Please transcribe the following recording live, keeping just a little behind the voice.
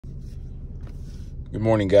Good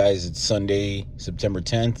morning, guys. It's Sunday, September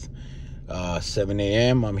 10th, 7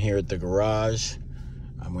 a.m. I'm here at the garage.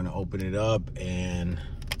 I'm going to open it up and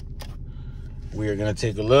we are going to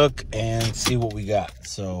take a look and see what we got.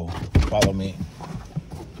 So follow me.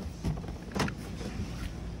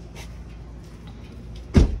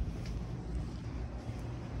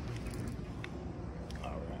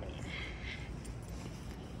 All right.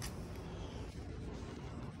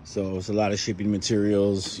 So it's a lot of shipping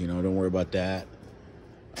materials. Don't worry about that.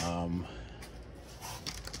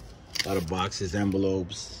 A lot of boxes,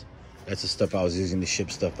 envelopes. That's the stuff I was using to ship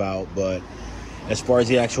stuff out. But as far as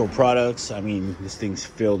the actual products, I mean, this thing's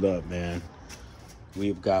filled up, man.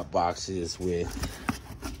 We've got boxes with,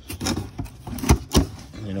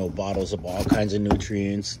 bottles of all kinds of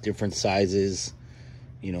nutrients, different sizes,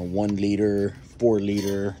 1 liter, 4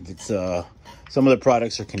 liter. It's some of the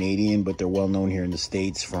products are Canadian, but they're well known here in the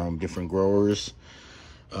States from different growers.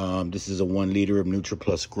 This is a 1 liter of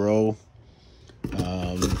NutriPlus Grow.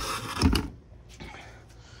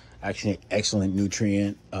 Actually, excellent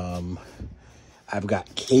nutrient. I've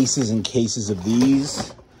got cases and cases of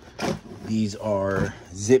these. These are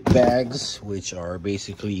zip bags, which are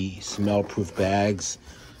basically smell-proof bags.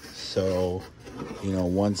 So,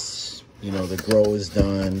 once, the grow is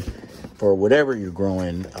done for whatever you're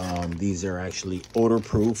growing, these are actually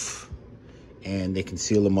odor-proof and they can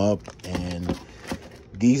seal them up. And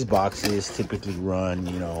these boxes typically run,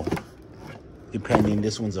 depending,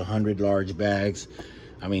 this one's 100 large bags.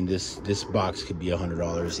 I mean, this box could be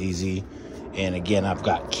 $100 easy. And again, I've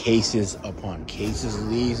got cases upon cases of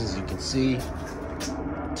these, as you can see.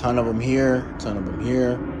 Ton of them here, ton of them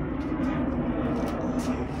here.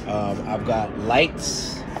 I've got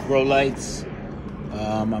lights, grow lights.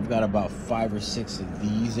 I've got about 5 or 6 of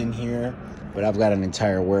these in here, but I've got an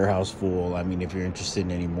entire warehouse full. I mean, if you're interested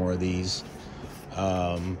in any more of these.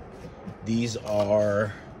 These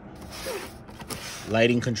are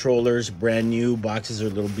lighting controllers, brand new. Boxes are a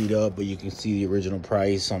little beat up, but you can see the original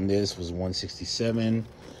price on this was $167.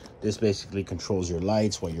 This basically controls your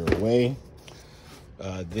lights while you're away.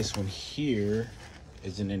 This one here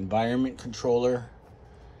is an environment controller,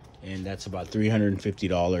 and that's about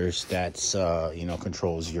 $350. That's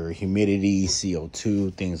controls your humidity,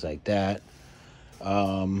 CO2, things like that.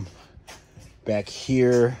 Back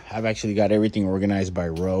here, I've actually got everything organized by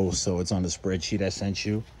row, so it's on the spreadsheet I sent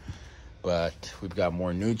you. But we've got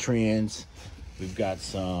more nutrients. We've got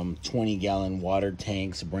some 20-gallon water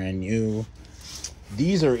tanks, brand new.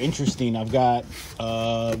 These are interesting. I've got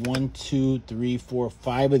 1, 2, 3, 4,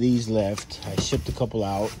 5 of these left. I shipped a couple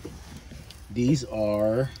out. These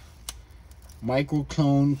are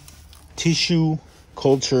microclone tissue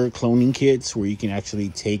culture cloning kits, where you can actually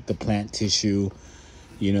take the plant tissue,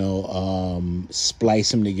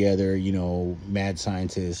 splice them together, mad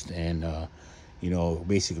scientist, and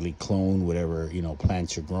basically clone whatever,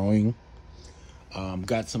 plants you're growing.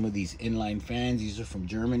 Got some of these inline fans. These are from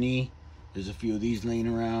Germany. There's a few of these laying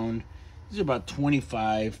around. These are about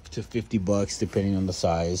 25 to 50 bucks, depending on the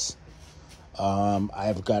size.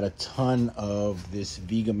 I've got a ton of this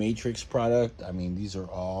Vega Matrix product. I mean, these are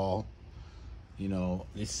all,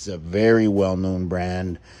 this is a very well-known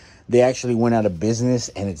brand. They actually went out of business,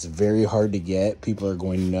 and it's very hard to get. People are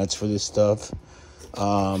going nuts for this stuff.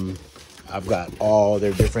 I've got all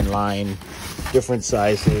their different line, different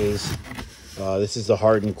sizes. This is the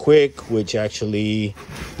Hard and Quick, which actually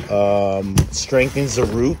strengthens the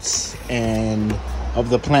roots and of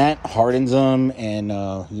the plant, hardens them, and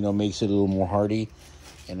makes it a little more hardy.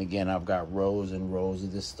 And again, I've got rows and rows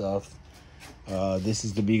of this stuff. This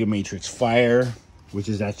is the Vega Matrix Fire, which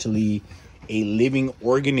is actually a living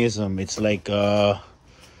organism. It's like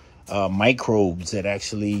microbes that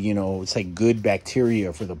actually, it's like good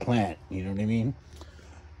bacteria for the plant. You know what I mean?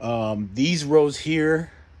 These rows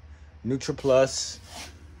here, NutriPlus,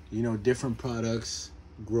 different products,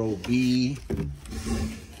 Grow B,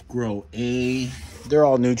 Grow A. They're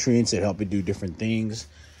all nutrients that help it do different things.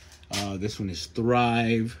 This one is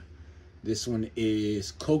Thrive. This one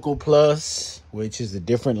is Cocoa Plus, which is a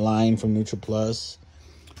different line from NutriPlus.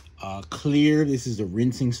 Clear, this is a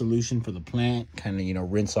rinsing solution for the plant, kind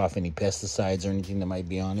of rinse off any pesticides or anything that might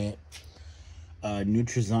be on it.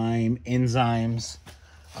 Nutrizyme enzymes.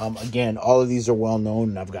 Again, all of these are well known,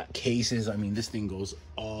 and I've got cases. I mean, this thing goes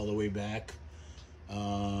all the way back.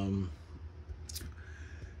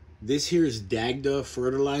 This here is Dagda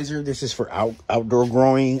fertilizer. This is for outdoor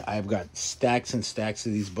growing. I've got stacks and stacks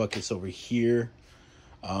of these buckets over here.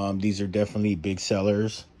 These are definitely big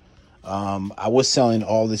sellers. I was selling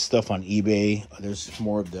all this stuff on eBay. There's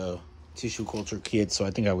more of the tissue culture kits, so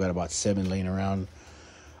I think I've got about 7 laying around.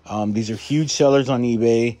 These are huge sellers on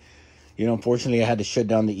eBay. You know, unfortunately, I had to shut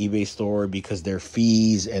down the eBay store because their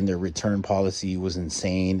fees and their return policy was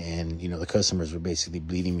insane. And, you know, the customers were basically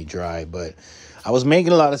bleeding me dry. But I was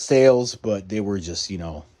making a lot of sales, but they were just, you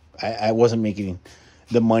know, I wasn't making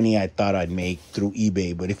the money I thought I'd make through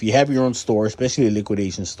eBay. But if you have your own store, especially a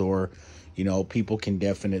liquidation store, you know, people can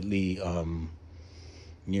definitely,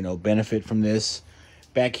 you know, benefit from this.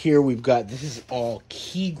 Back here, we've got, this is all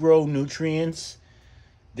Key Grow Nutrients.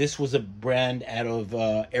 This was a brand out of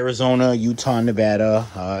Arizona, Utah, Nevada.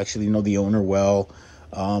 I actually know the owner well.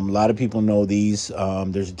 A lot of people know these.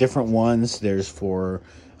 There's different ones. There's for,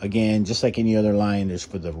 again, just like any other line, there's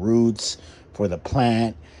for the roots, for the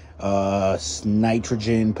plant,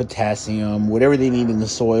 nitrogen, potassium, whatever they need in the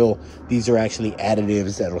soil. These are actually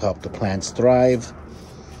additives that will help the plants thrive.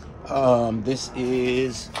 This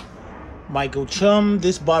is Michael Chum.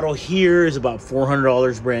 This bottle here is about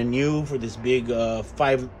 $400 brand new for this big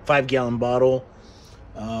 5-gallon bottle.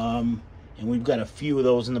 And we've got a few of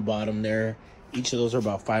those in the bottom there. Each of those are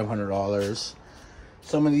about $500.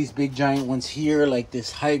 Some of these big giant ones here, like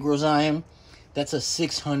this Hydrozyme, that's a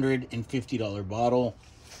 $650 bottle.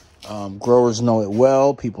 Growers know it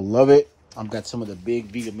well. People love it. I've got some of the big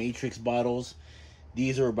Vega Matrix bottles.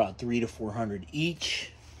 These are about $300 to $400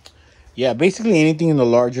 each. Yeah, basically anything in the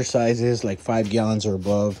larger sizes, like 5 gallons or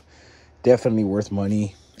above, definitely worth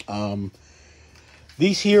money.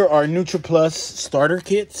 These here are NutriPlus starter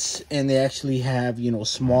kits, and they actually have, you know,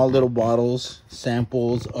 small little bottles,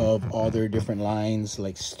 samples of all their different lines,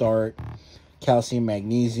 like Start, Calcium,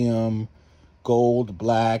 Magnesium, Gold,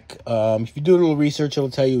 Black. If you do a little research, it'll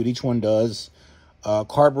tell you what each one does.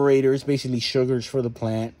 Carburetors, basically sugars for the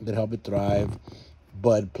plant that help it thrive.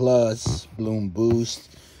 Bud Plus, Bloom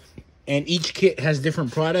Boost. And each kit has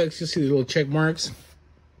different products. You see the little check marks.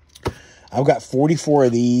 I've got 44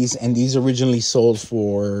 of these, and these originally sold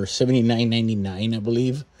for $79.99, I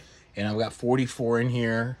believe. And I've got 44 in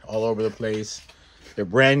here, all over the place. They're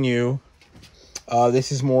brand new.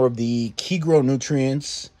 This is more of the Key Grow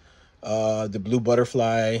Nutrients, the Blue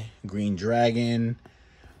Butterfly, Green Dragon.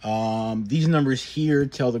 These numbers here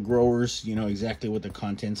tell the growers, you know, exactly what the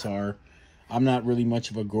contents are. I'm not really much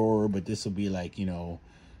of a grower, but this will be like, you know,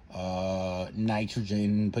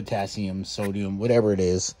 nitrogen, potassium, sodium, whatever it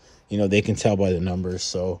is, you know, they can tell by the numbers.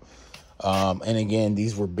 So and again,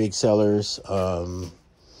 these were big sellers.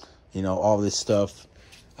 You know, all this stuff.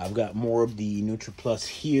 I've got more of the NutriPlus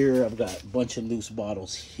here. I've got a bunch of loose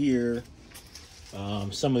bottles here.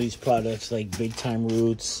 Some of these products like Big Time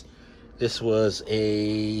Roots, this was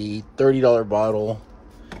a $30 bottle,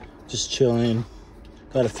 just chilling.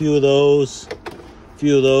 Got a few of those,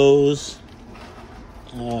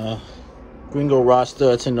 Gringo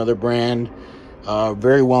Rasta, it's another brand,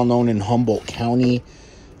 very well known in Humboldt County.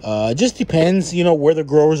 Just depends, you know, where the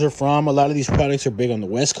growers are from. A lot of these products are big on the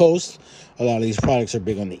West Coast. A lot of these products are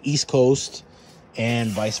big on the East Coast, and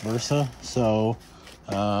vice versa. So,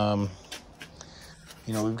 you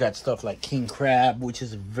know, we've got stuff like King Crab, which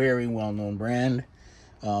is a very well-known brand.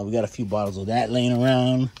 We got a few bottles of that laying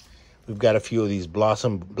around. We've got a few of these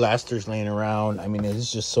Blossom Blasters laying around. I mean,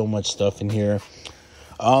 there's just so much stuff in here.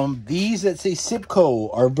 These that say Sipco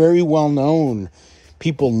are very well known.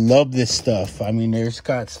 People love this stuff. I mean, there's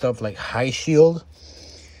got stuff like High Shield,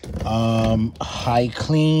 High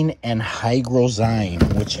Clean, and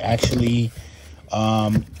Hydrozyme, which actually,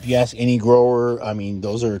 if you ask any grower, I mean,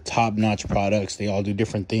 those are top-notch products. They all do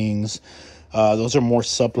different things. Those are more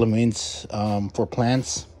supplements for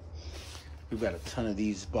plants. We've got a ton of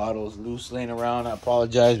these bottles loose laying around. I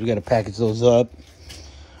apologize. We got to package those up.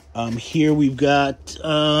 Here we've got,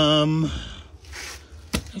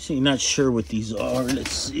 actually not sure what these are.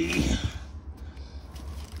 Let's see.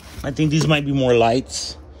 I think these might be more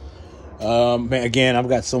lights. Again, I've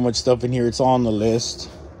got so much stuff in here. It's all on the list.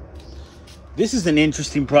 This is an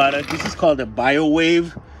interesting product. This is called a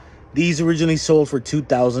BioWave. These originally sold for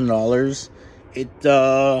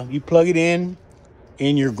 $2,000. You plug it in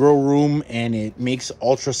your grow room, and it makes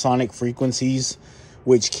ultrasonic frequencies,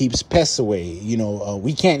 which keeps pests away. You know,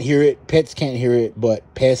 we can't hear it, pets can't hear it,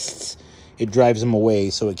 but pests, it drives them away.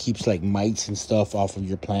 So it keeps like mites and stuff off of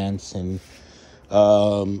your plants. And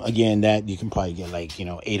again, that you can probably get like, you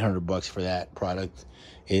know, $800 for that product.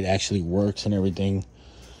 It actually works and everything.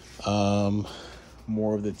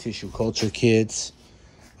 More of the tissue culture kits,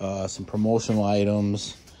 some promotional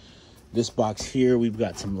items. This box here, we've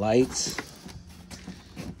got some lights.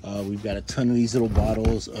 We've got a ton of these little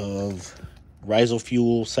bottles of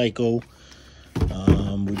Rhizofuel Psycho.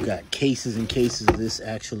 We've got cases and cases of this,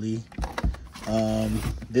 actually.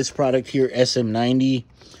 This product here, SM90,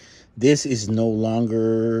 this is no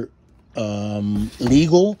longer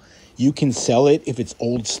legal. You can sell it if it's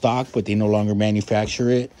old stock, but they no longer manufacture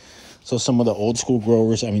it. So some of the old school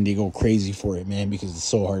growers, I mean, they go crazy for it, man, because it's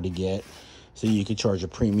so hard to get. So you could charge a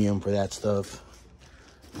premium for that stuff.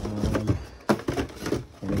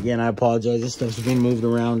 And again, I apologize. This stuff's been moved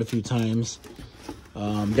around a few times.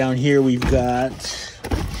 Down here, we've got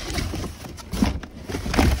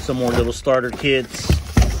some more little starter kits,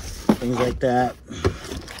 things like that.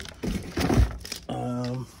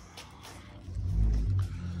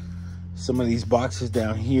 Some of these boxes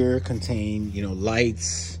down here contain, you know,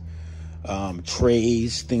 lights,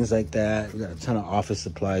 trays, things like that. We got a ton of office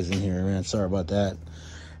supplies in here, man. Sorry about that.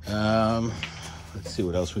 Let's see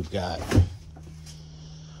what else we've got.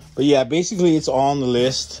 But yeah, basically it's all on the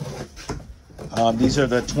list. These are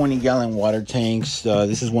the 20-gallon water tanks.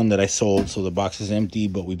 This is one that I sold, so the box is empty,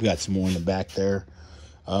 but we've got some more in the back there.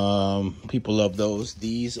 People love those.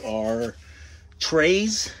 These are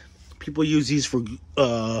trays. People use these for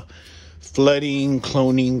flooding,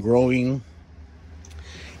 cloning, growing.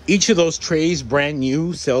 Each of those trays, brand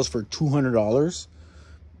new, sells for $200.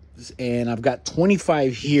 And I've got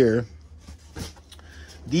 25 here.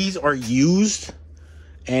 These are used,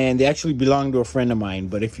 and they actually belong to a friend of mine.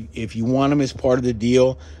 But if you want them as part of the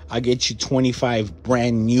deal, I get you 25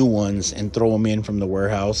 brand new ones and throw them in from the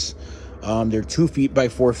warehouse. They're 2 feet by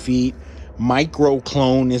 4 feet. Micro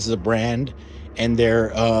Clone is the brand, and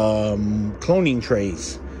they're cloning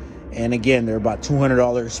trays. And again, they're about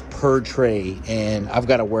 $200 per tray. And I've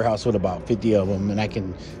got a warehouse with about 50 of them, and I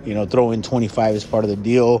can, you know, throw in 25 as part of the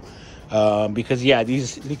deal. Because yeah,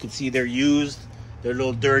 these, you can see they're used. They're a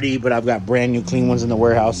little dirty, but I've got brand new clean ones in the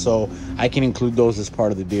warehouse, so I can include those as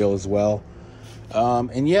part of the deal as well.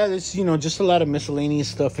 And yeah, there's, you know, just a lot of miscellaneous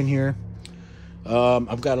stuff in here.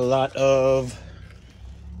 I've got a lot of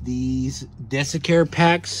these Desicare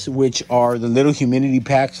packs, which are the little humidity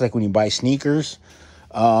packs, like when you buy sneakers.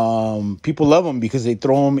 People love them because they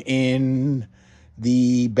throw them in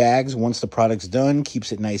the bags once the product's done,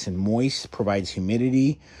 keeps it nice and moist, provides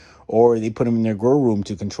humidity. Or they put them in their grow room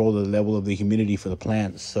to control the level of the humidity for the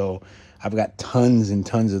plants. So I've got tons and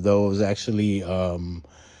tons of those. Actually,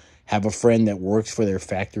 have a friend that works for their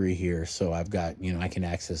factory here. So I've got, you know, I can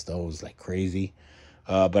access those like crazy.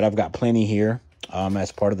 But I've got plenty here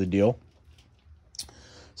as part of the deal.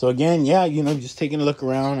 So again, yeah, you know, just taking a look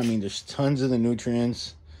around. I mean, there's tons of the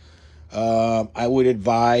nutrients. I would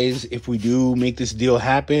advise, if we do make this deal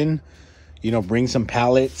happen, you know, bring some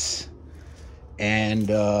pallets. And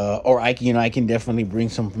or I can definitely bring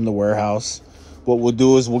some from the warehouse. What we'll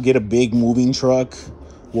do is we'll get a big moving truck.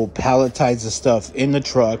 We'll palletize the stuff in the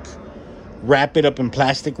truck, wrap it up in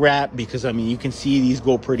plastic wrap, because I mean, you can see these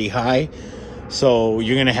go pretty high. So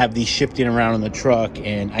you're gonna have these shifting around in the truck,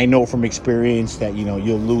 and I know from experience that, you know,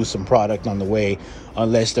 you'll lose some product on the way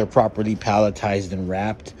unless they're properly palletized and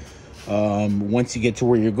wrapped. Once you get to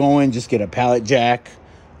where you're going, just get a pallet jack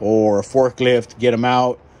or a forklift, get them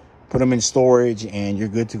out, put them in storage, and you're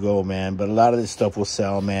good to go, man. But a lot of this stuff will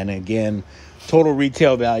sell, man. And again, total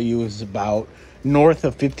retail value is about north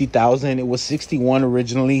of $50,000. It was $61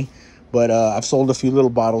 originally, but I've sold a few little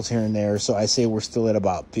bottles here and there, so I say we're still at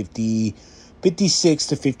about $56,000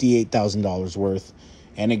 to $58,000 worth.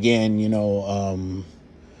 And again, you know,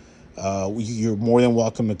 you're more than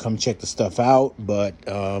welcome to come check the stuff out. But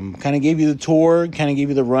kind of gave you the tour, kind of gave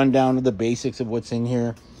you the rundown of the basics of what's in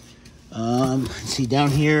here. Let's see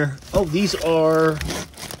down here. Oh, this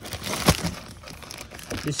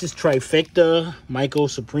is Trifecta Myco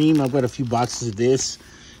Supreme. I've got a few boxes of this.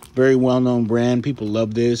 Very well-known brand. People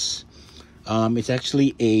love this. It's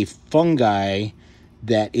actually a fungi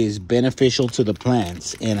that is beneficial to the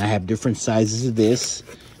plants, and I have different sizes of this.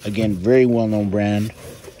 Again, very well-known brand.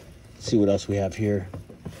 Let's see what else we have here.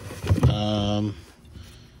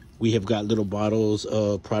 We have got little bottles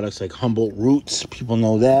of products like Humboldt Roots. People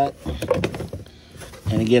know that.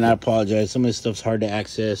 And again, I apologize. Some of this stuff's hard to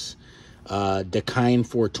access. Decine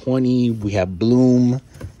 420. We have Bloom.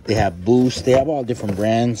 They have Boost. They have all different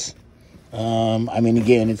brands. I mean,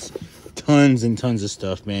 again, it's tons and tons of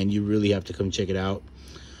stuff, man. You really have to come check it out.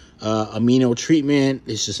 Amino Treatment.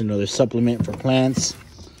 It's just another supplement for plants.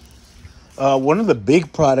 One of the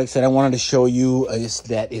big products that I wanted to show you is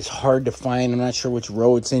that is hard to find. I'm not sure which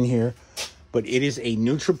row it's in here, but it is a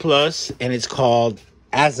NutriPlus, and it's called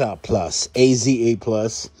Aza Plus, AZA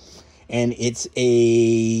Plus, and it's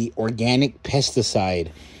a organic pesticide.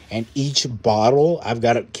 And each bottle, I've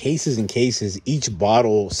got cases and cases. Each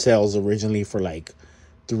bottle sells originally for like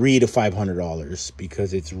 $300 to $500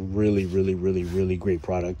 because it's really, really, really, really great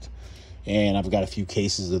product. And I've got a few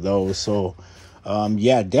cases of those. So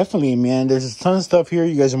yeah, definitely, man. There's a ton of stuff here.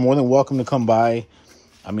 You guys are more than welcome to come by.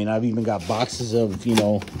 I mean, I've even got boxes of, you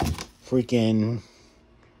know, freaking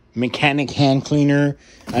mechanic hand cleaner.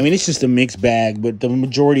 I mean, it's just a mixed bag, but the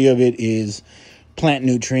majority of it is plant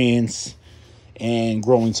nutrients and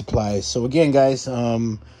growing supplies. So again, guys,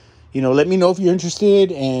 let me know if you're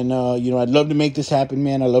interested, and I'd love to make this happen,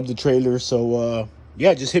 man. I love the trailer. So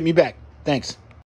yeah, just hit me back. Thanks.